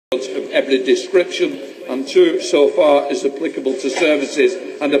of every description, and 2 so far is applicable to services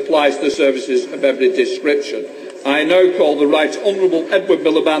and applies to services of every description. I now call the Right Honourable Edward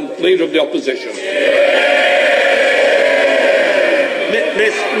Miliband, Leader of the Opposition.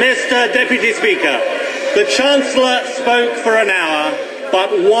 Mr. Deputy Speaker, the Chancellor spoke for an hour,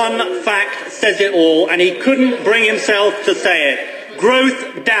 but one fact says it all, and he couldn't bring himself to say it.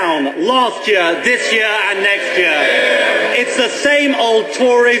 Growth down last year, this year and next year. It's the same old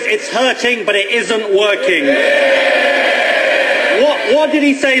Tories, it's hurting, but it isn't working. What did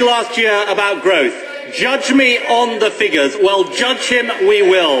he say last year about growth? Judge me on the figures. Well, judge him we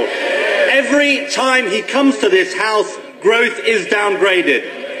will. Every time he comes to this House, growth is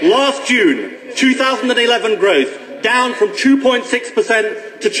downgraded. Last June, 2011 growth, down from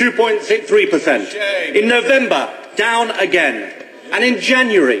 2.6% to 2.3%. In November, down again. And in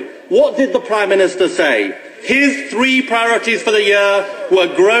January, what did the Prime Minister say? His 3 priorities for the year were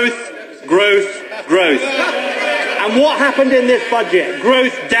growth, growth, growth. And what happened in this budget?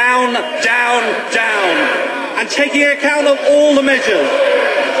 Growth down, down, down. And taking account of all the measures.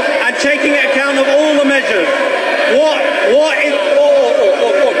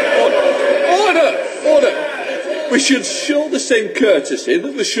 Order! We should show the same courtesy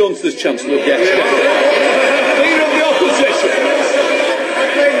that was shown to the Chancellor yesterday. Leader of the Opposition.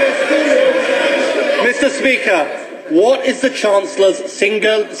 Mr. Speaker, what is the Chancellor's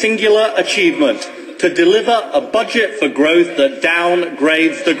singular achievement? To deliver a budget for growth that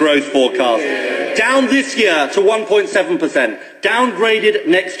downgrades the growth forecast. Down this year to 1.7%, downgraded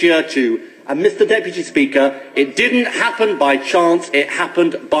next year too. And Mr. Deputy Speaker, it didn't happen by chance, it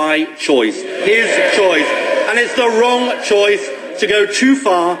happened by choice. His choice. And it's the wrong choice to go too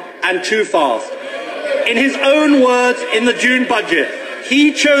far and too fast. In his own words in the June budget,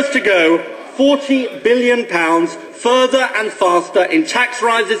 he chose to go £40 billion further and faster in tax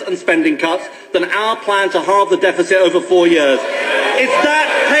rises and spending cuts than our plan to halve the deficit over 4 years. It's that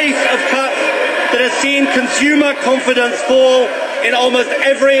pace of cuts that has seen consumer confidence fall in almost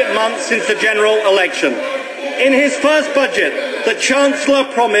every month since the general election. In his first budget, the Chancellor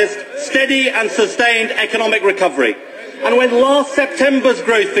promised steady and sustained economic recovery. And when last September's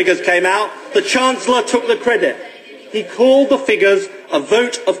growth figures came out, the Chancellor took the credit. He called the figures a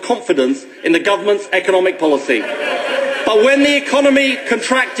vote of confidence in the government's economic policy. But when the economy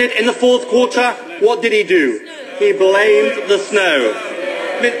contracted in the 4th quarter, what did he do? He blamed the snow.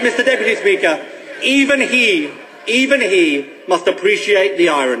 Mr. Deputy Speaker, even he must appreciate the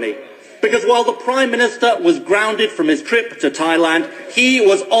irony. Because while the Prime Minister was grounded from his trip to Thailand, he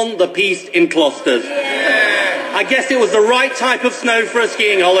was on the piste in Klosters. I guess it was the right type of snow for a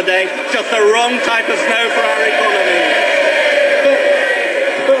skiing holiday, just the wrong type of snow for our economy.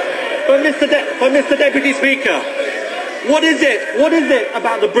 But Mr. Deputy Speaker, what is it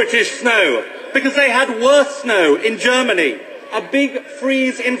about the British snow? Because they had worse snow in Germany, a big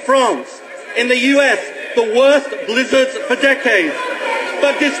freeze in France, in the US, the worst blizzards for decades.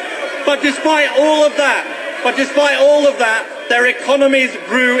 But despite all of that, their economies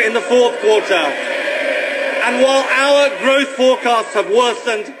grew in the 4th quarter. And while our growth forecasts have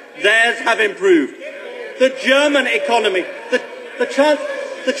worsened, theirs have improved. The German economy, the Chancellor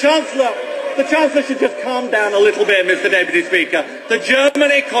should just calm down a little bit, Mr. Deputy Speaker. The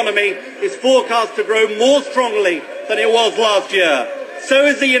German economy is forecast to grow more strongly than it was last year. So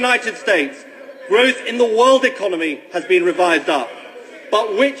is the United States. Growth in the world economy has been revised up.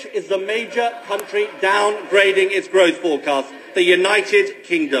 But which is the major country downgrading its growth forecast? The United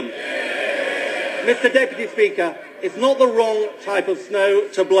Kingdom. Mr. Deputy Speaker, it's not the wrong type of snow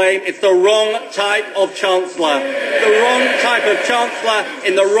to blame, it's the wrong type of Chancellor. The wrong type of Chancellor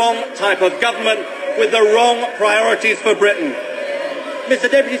in the wrong type of government with the wrong priorities for Britain. Mr.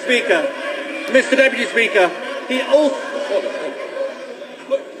 Deputy Speaker, he also...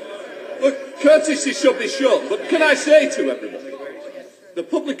 Look, courtesy should be shown, but can I say to everybody, the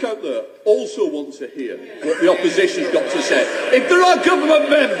public out there also want to hear what the opposition's got to say. If there are government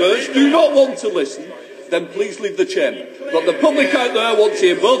members who do not want to listen, then please leave the chamber. But the public out there want to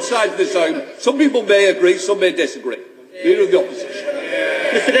hear both sides of the sound. Some people may agree, some may disagree. Leader of the Opposition.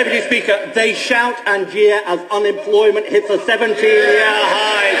 Mr. Deputy Speaker, they shout and jeer as unemployment hits a 17-year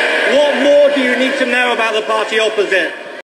high. What more do you need to know about the party opposite?